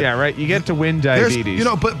home. But yeah, right. You get to win diabetes.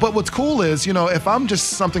 But what's cool is, if I'm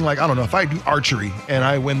just something like, I don't know, if I do archery and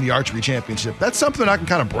I win the archery championship, that's something I can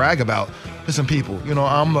kind of brag about to some people.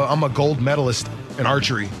 I'm a gold medalist in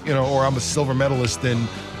archery, or I'm a silver medalist in,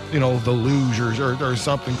 the luge or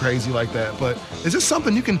something crazy like that. But is this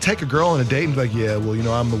something you can take a girl on a date and be like, yeah,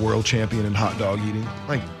 well, I'm the world champion in hot dog eating?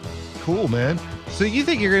 Like, cool, man. So you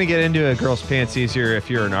think you're going to get into a girl's pants easier if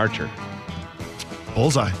you're an archer?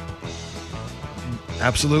 Bullseye.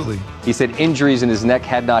 Absolutely. He said injuries in his neck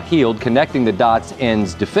had not healed. Connecting the dots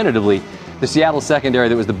ends definitively. The Seattle secondary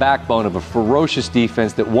that was the backbone of a ferocious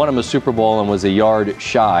defense that won him a Super Bowl and was a yard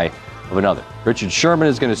shy of another. Richard Sherman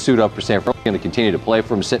is going to suit up for San Francisco, going to continue to play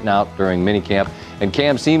for him, sitting out during minicamp. And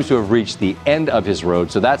Cam seems to have reached the end of his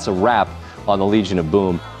road, so that's a wrap on the Legion of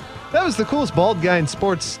Boom. That was the coolest bald guy in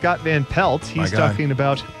sports, Scott Van Pelt. He's talking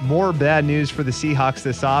about more bad news for the Seahawks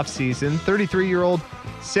this offseason.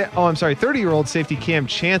 30-year-old safety Cam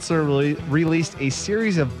Chancellor released a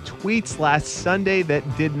series of tweets last Sunday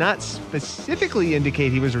that did not specifically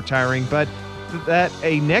indicate he was retiring, but that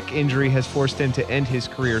a neck injury has forced him to end his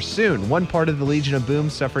career soon. One part of the Legion of Boom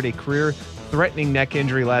suffered a career-threatening neck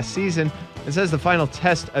injury last season and says the final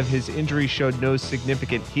test of his injury showed no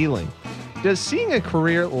significant healing. Does seeing a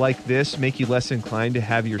career like this make you less inclined to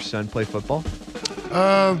have your son play football?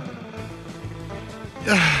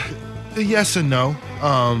 Yes and no.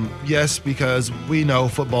 Yes, because we know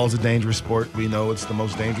football is a dangerous sport. We know it's the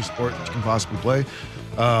most dangerous sport that you can possibly play.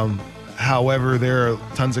 However, there are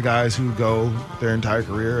tons of guys who go their entire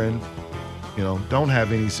career and, don't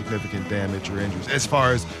have any significant damage or injuries as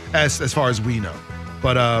far as we know.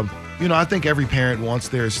 But, I think every parent wants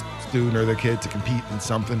their student or their kid to compete in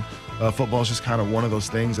something. Football is just kind of one of those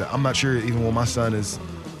things that I'm not sure even when my son is,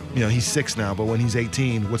 he's 6 now, but when he's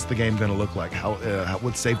 18, what's the game going to look like?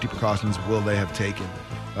 What safety precautions will they have taken?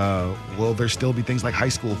 Will there still be things like high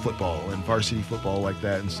school football and varsity football like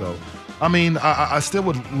that? And so, I still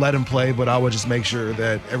would let him play, but I would just make sure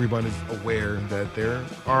that everyone is aware that there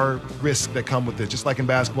are risks that come with it. Just like in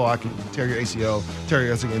basketball, I can tear your ACL, tear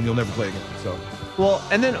your ACL, and you'll never play again. So. Well,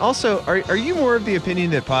 and then also, are you more of the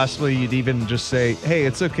opinion that possibly you'd even just say, hey,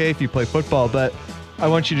 it's okay if you play football, but I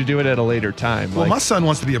want you to do it at a later time? Well, my son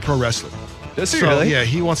wants to be a pro wrestler. Does he really? Yeah,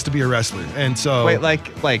 he wants to be a wrestler. And so wait, like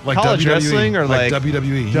college WWE, wrestling or like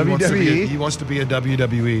WWE? WWE? He wants to be a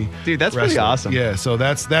WWE. Dude, that's wrestler. pretty awesome. Yeah, so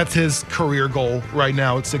that's his career goal right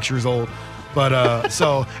now at 6 years old. But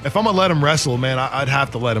so if I'm gonna let him wrestle, man, I'd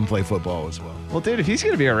have to let him play football as well. Well, dude, if he's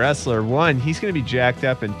gonna be a wrestler, 1, he's gonna be jacked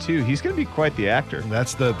up, and 2, he's gonna be quite the actor.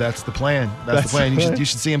 That's the plan. That's the plan. You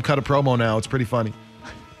should see him cut a promo now. It's pretty funny.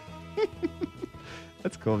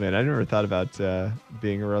 That's cool, man. I never thought about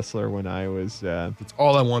being a wrestler when I was. It's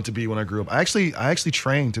all I want to be when I grew up. I actually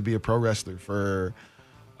trained to be a pro wrestler for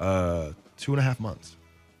 2.5 months.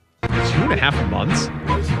 2.5 months?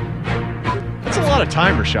 That's a lot of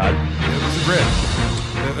time, Rashad. It was a grip.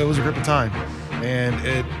 It was a grip of time, and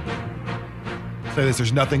say this: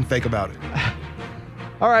 there's nothing fake about it.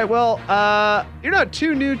 All right, well, you're not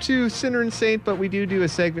too new to Sinner and Saint, but we do a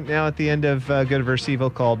segment now at the end of Good vs.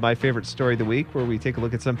 Evil called My Favorite Story of the Week, where we take a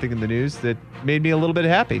look at something in the news that made me a little bit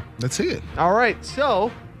happy. Let's see it. All right,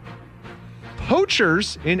 so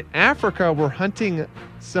poachers in Africa were hunting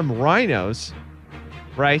some rhinos,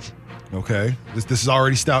 right? Okay, this is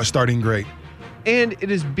already starting great. And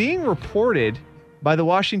it is being reported by the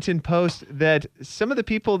Washington Post that some of the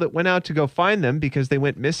people that went out to go find them, because they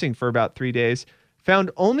went missing for about 3 days,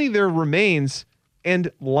 found only their remains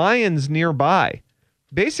and lions nearby.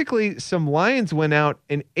 Basically, some lions went out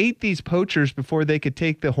and ate these poachers before they could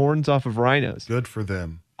take the horns off of rhinos. Good for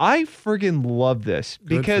them. I friggin' love this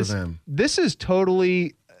because this is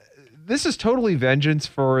totally vengeance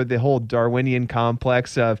for the whole Darwinian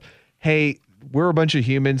complex of, hey, we're a bunch of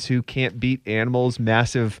humans who can't beat animals,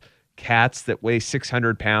 massive cats that weigh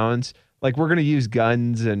 600 pounds. Like, we're going to use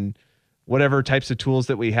guns and whatever types of tools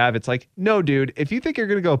that we have. It's like, no, dude, if you think you're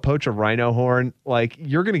going to go poach a rhino horn, like,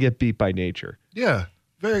 you're going to get beat by nature. Yeah.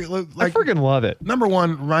 I freaking love it. Number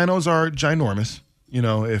one, rhinos are ginormous. You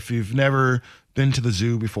know, if you've never been to the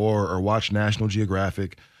zoo before or watched National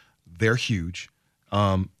Geographic, they're huge.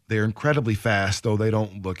 They're incredibly fast, though they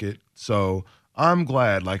don't look it. So I'm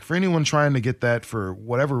glad. Like, for anyone trying to get that for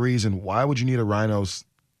whatever reason, why would you need a rhino's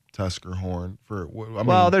tusk or horn?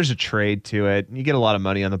 Well, there's a trade to it. You get a lot of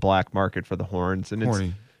money on the black market for the horns, and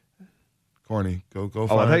corny. Go. I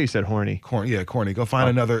thought you said horny. Corny. Go find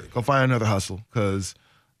another hustle, because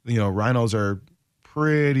rhinos are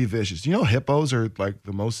pretty vicious. You know, hippos are like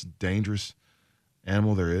the most dangerous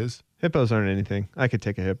animal there is. Hippos aren't anything. I could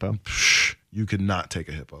take a hippo. You could not take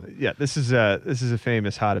a hippo. Yeah, this is a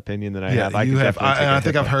famous hot opinion that I have. I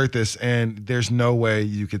think I've heard this, and there's no way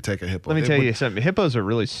you could take a hippo. Let me tell you something. Hippos are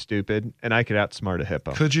really stupid, and I could outsmart a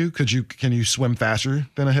hippo. Could you? Can you swim faster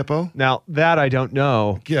than a hippo? Now, that I don't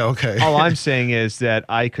know. Yeah, okay. All I'm saying is that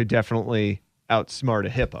I could definitely outsmart a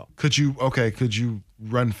hippo. Could you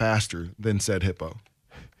run faster than said hippo?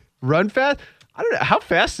 Run fast? I don't know. How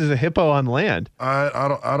fast is a hippo on land?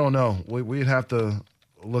 I don't know. We'd have to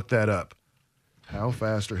look that up. How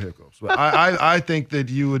fast are hippos? But I think that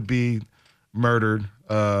you would be murdered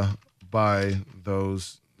by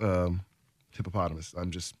those hippopotamus.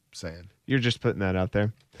 I'm just saying. You're just putting that out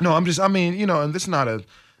there. No, and it's not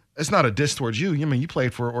a diss towards you. I mean, you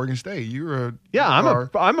played for Oregon State. I'm a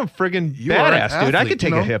friggin' badass, dude. I could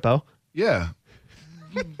take a hippo. Yeah,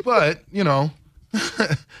 but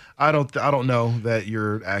I don't know that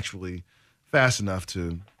you're actually fast enough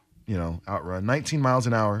to outrun 19 miles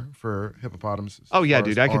an hour for hippopotamuses. Oh, yeah,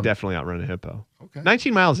 dude. I could definitely outrun a hippo. Okay.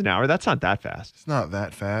 19 miles an hour. That's not that fast. It's not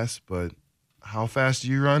that fast, but how fast do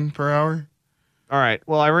you run per hour? All right.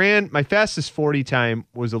 Well, my fastest 40 time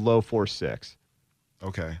was a low 4.6.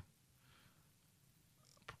 Okay.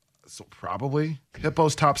 So probably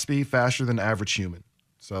hippo's top speed faster than average human.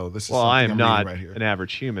 So this is I am not right here. an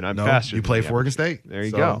average human. I'm faster. You play for Oregon State. There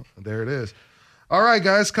you go. There it is. All right,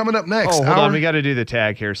 guys, coming up next. Oh, hold on. We got to do the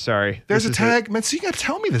tag here. Sorry. There's a tag. Man, so you got to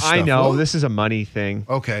tell me this stuff. I know. This is a money thing.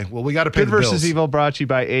 Okay. Well, we got to pay Good the bills. versus Evil brought to you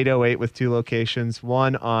by 808 with 2 locations,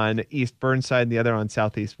 one on East Burnside and the other on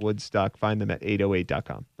Southeast Woodstock. Find them at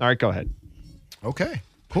 808.com. All right, go ahead. Okay.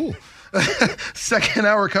 Cool. Second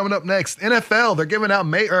hour coming up next. NFL, they're giving out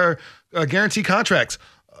guaranteed contracts.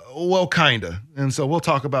 Well, kinda. And so we'll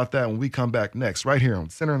talk about that when we come back next, right here on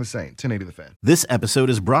Center and the Saint, 1080 The Fan. This episode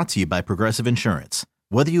is brought to you by Progressive Insurance.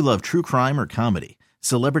 Whether you love true crime or comedy,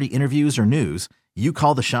 celebrity interviews or news, you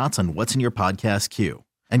call the shots on what's in your podcast queue.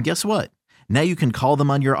 And guess what? Now you can call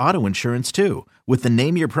them on your auto insurance too, with the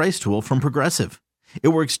Name Your Price tool from Progressive. It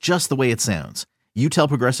works just the way it sounds. You tell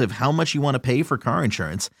Progressive how much you want to pay for car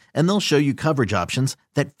insurance, and they'll show you coverage options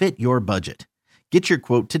that fit your budget. Get your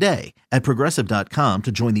quote today at Progressive.com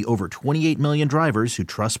to join the over 28 million drivers who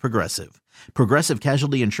trust Progressive. Progressive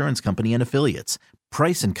Casualty Insurance Company and Affiliates.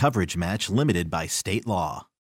 Price and coverage match limited by state law.